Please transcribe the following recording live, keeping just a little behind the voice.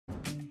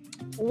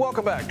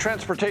Welcome back.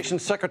 Transportation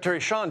Secretary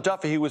Sean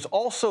Duffy, who was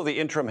also the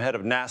interim head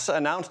of NASA,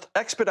 announced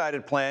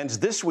expedited plans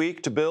this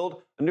week to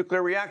build a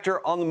nuclear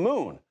reactor on the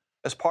moon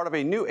as part of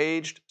a new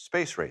aged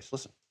space race.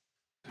 Listen.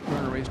 We're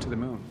in a race to the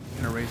moon,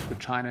 in a race with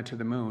China to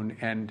the moon.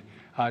 And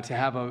to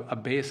have a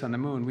base on the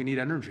moon, we need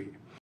energy.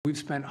 We've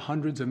spent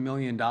hundreds of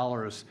millions of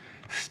dollars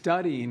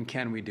studying,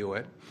 can we do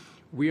it?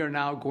 We are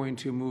now going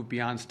to move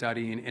beyond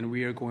studying, and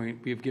we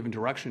have given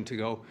direction to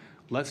go,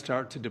 let's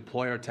start to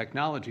deploy our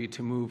technology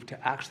to move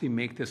to actually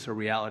make this a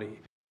reality.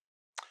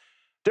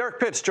 Derrick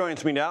Pitts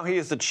joins me now. He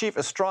is the chief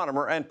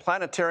astronomer and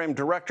planetarium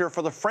director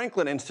for the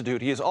Franklin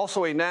Institute. He is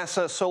also a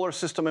NASA solar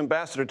system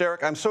ambassador.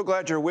 Derrick, I'm so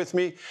glad you're with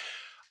me.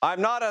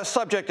 I'm not a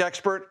subject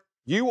expert.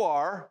 You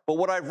are. But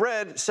what I've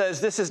read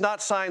says this is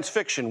not science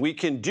fiction. We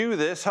can do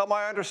this. Help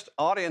my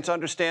audience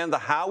understand the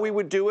how we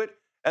would do it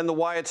and the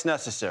why it's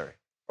necessary,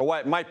 or why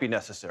it might be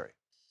necessary.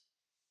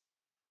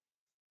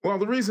 Well,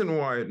 the reason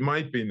why it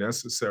might be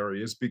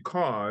necessary is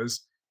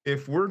because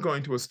if we're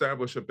going to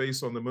establish a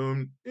base on the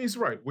moon, he's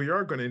right, we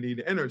are going to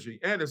need energy.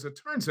 And as it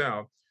turns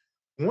out,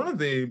 one of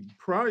the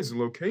prize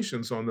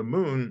locations on the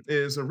moon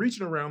is a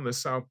region around the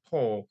South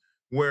Pole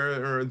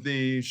where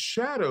the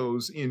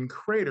shadows in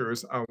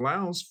craters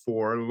allows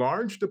for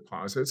large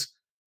deposits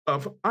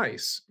of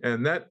ice.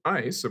 And that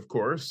ice, of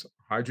course,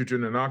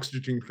 hydrogen and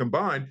oxygen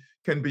combined,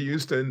 can be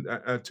used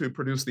to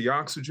produce the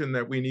oxygen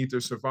that we need to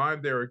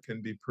survive there. It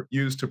can be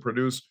used to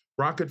produce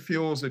rocket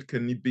fuels. It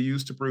can be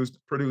used to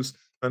produce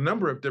a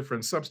number of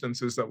different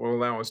substances that will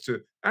allow us to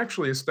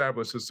actually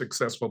establish a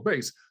successful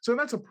base. So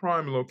that's a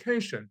prime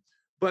location.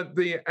 But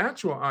the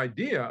actual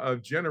idea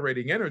of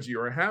generating energy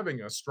or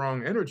having a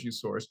strong energy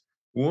source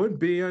would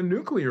be a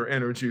nuclear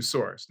energy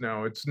source.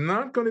 Now, it's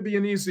not going to be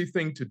an easy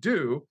thing to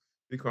do,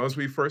 because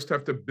we first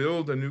have to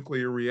build a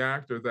nuclear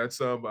reactor that's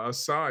of a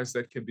size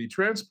that can be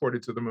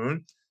transported to the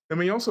moon. And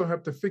we also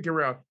have to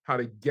figure out how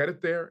to get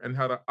it there and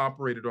how to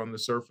operate it on the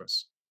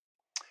surface.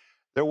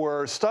 There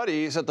were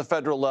studies at the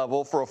federal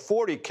level for a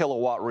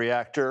 40-kilowatt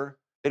reactor.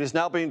 It is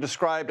now being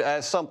described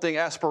as something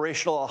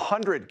aspirational,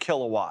 100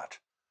 kilowatt.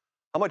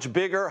 How much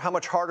bigger, how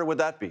much harder would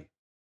that be?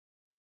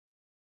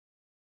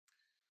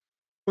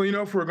 Well, you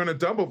know, if we're going to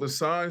double the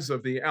size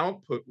of the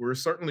output, we're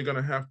certainly going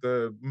to have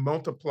to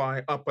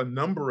multiply up a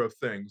number of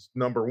things.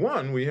 Number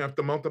one, we have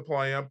to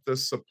multiply up the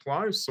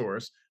supply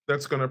source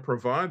that's going to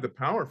provide the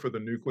power for the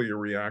nuclear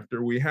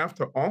reactor. We have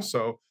to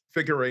also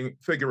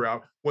figure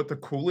out what the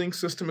cooling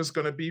system is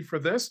going to be for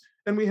this.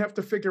 And we have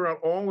to figure out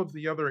all of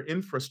the other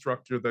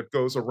infrastructure that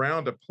goes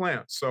around a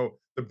plant. So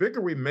the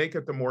bigger we make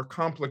it, the more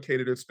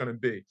complicated it's going to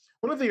be.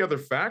 One of the other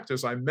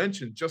factors I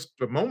mentioned just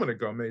a moment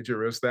ago,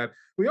 Major, is that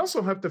we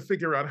also have to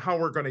figure out how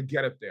we're going to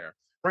get it there.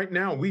 Right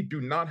now, we do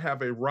not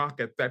have a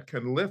rocket that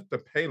can lift the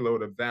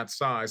payload of that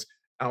size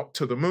out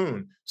to the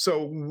moon.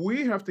 So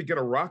we have to get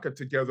a rocket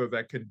together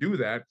that can do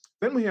that.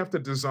 Then we have to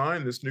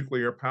design this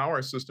nuclear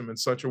power system in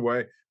such a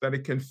way that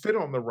it can fit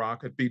on the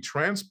rocket, be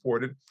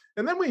transported.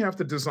 And then we have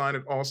to design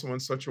it also in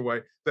such a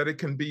way that it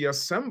can be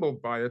assembled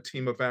by a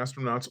team of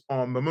astronauts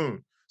on the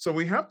moon. So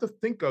we have to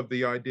think of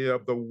the idea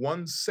of the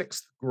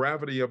 1/6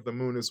 gravity of the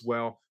moon as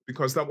well,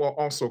 because that will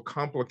also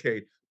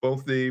complicate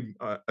both the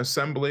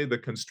assembly, the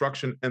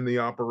construction, and the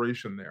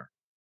operation there.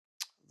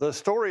 The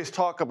stories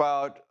talk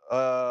about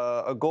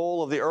a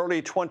goal of the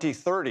early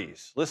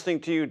 2030s. Listening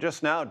to you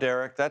just now,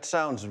 Derrick, that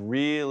sounds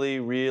really,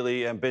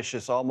 really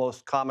ambitious,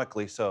 almost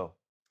comically so.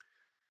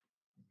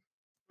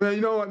 Well,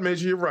 you know what,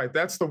 Major, you're right.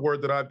 That's the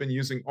word that I've been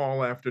using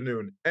all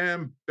afternoon.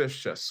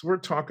 Ambitious. We're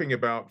talking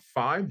about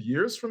 5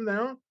 years from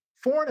now,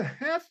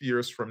 4.5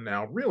 years from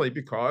now, really,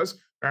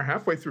 because we're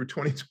halfway through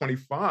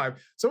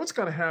 2025. So it's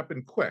got to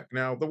happen quick.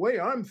 Now, the way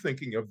I'm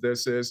thinking of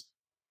this is,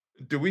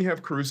 do we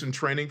have crews in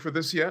training for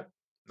this yet?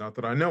 Not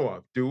that I know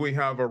of. Do we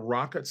have a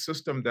rocket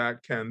system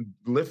that can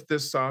lift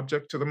this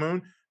object to the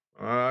moon?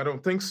 I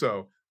don't think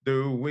so.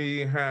 Do we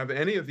have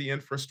any of the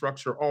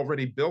infrastructure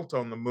already built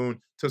on the moon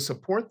to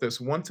support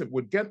this once it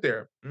would get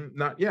there?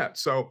 Not yet.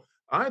 So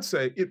I'd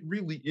say it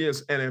really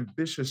is an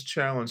ambitious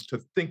challenge to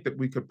think that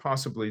we could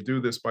possibly do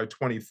this by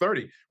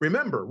 2030.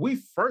 Remember, we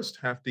first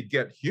have to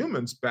get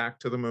humans back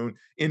to the moon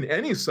in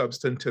any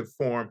substantive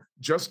form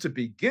just to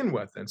begin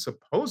with. And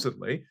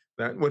supposedly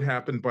that would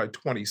happen by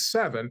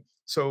 27.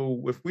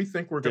 So if we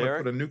think we're going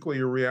to put a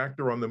nuclear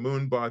reactor on the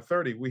moon by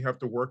 30, we have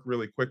to work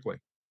really quickly.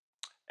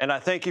 And I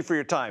thank you for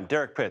your time.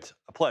 Derrick Pitts,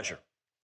 a pleasure.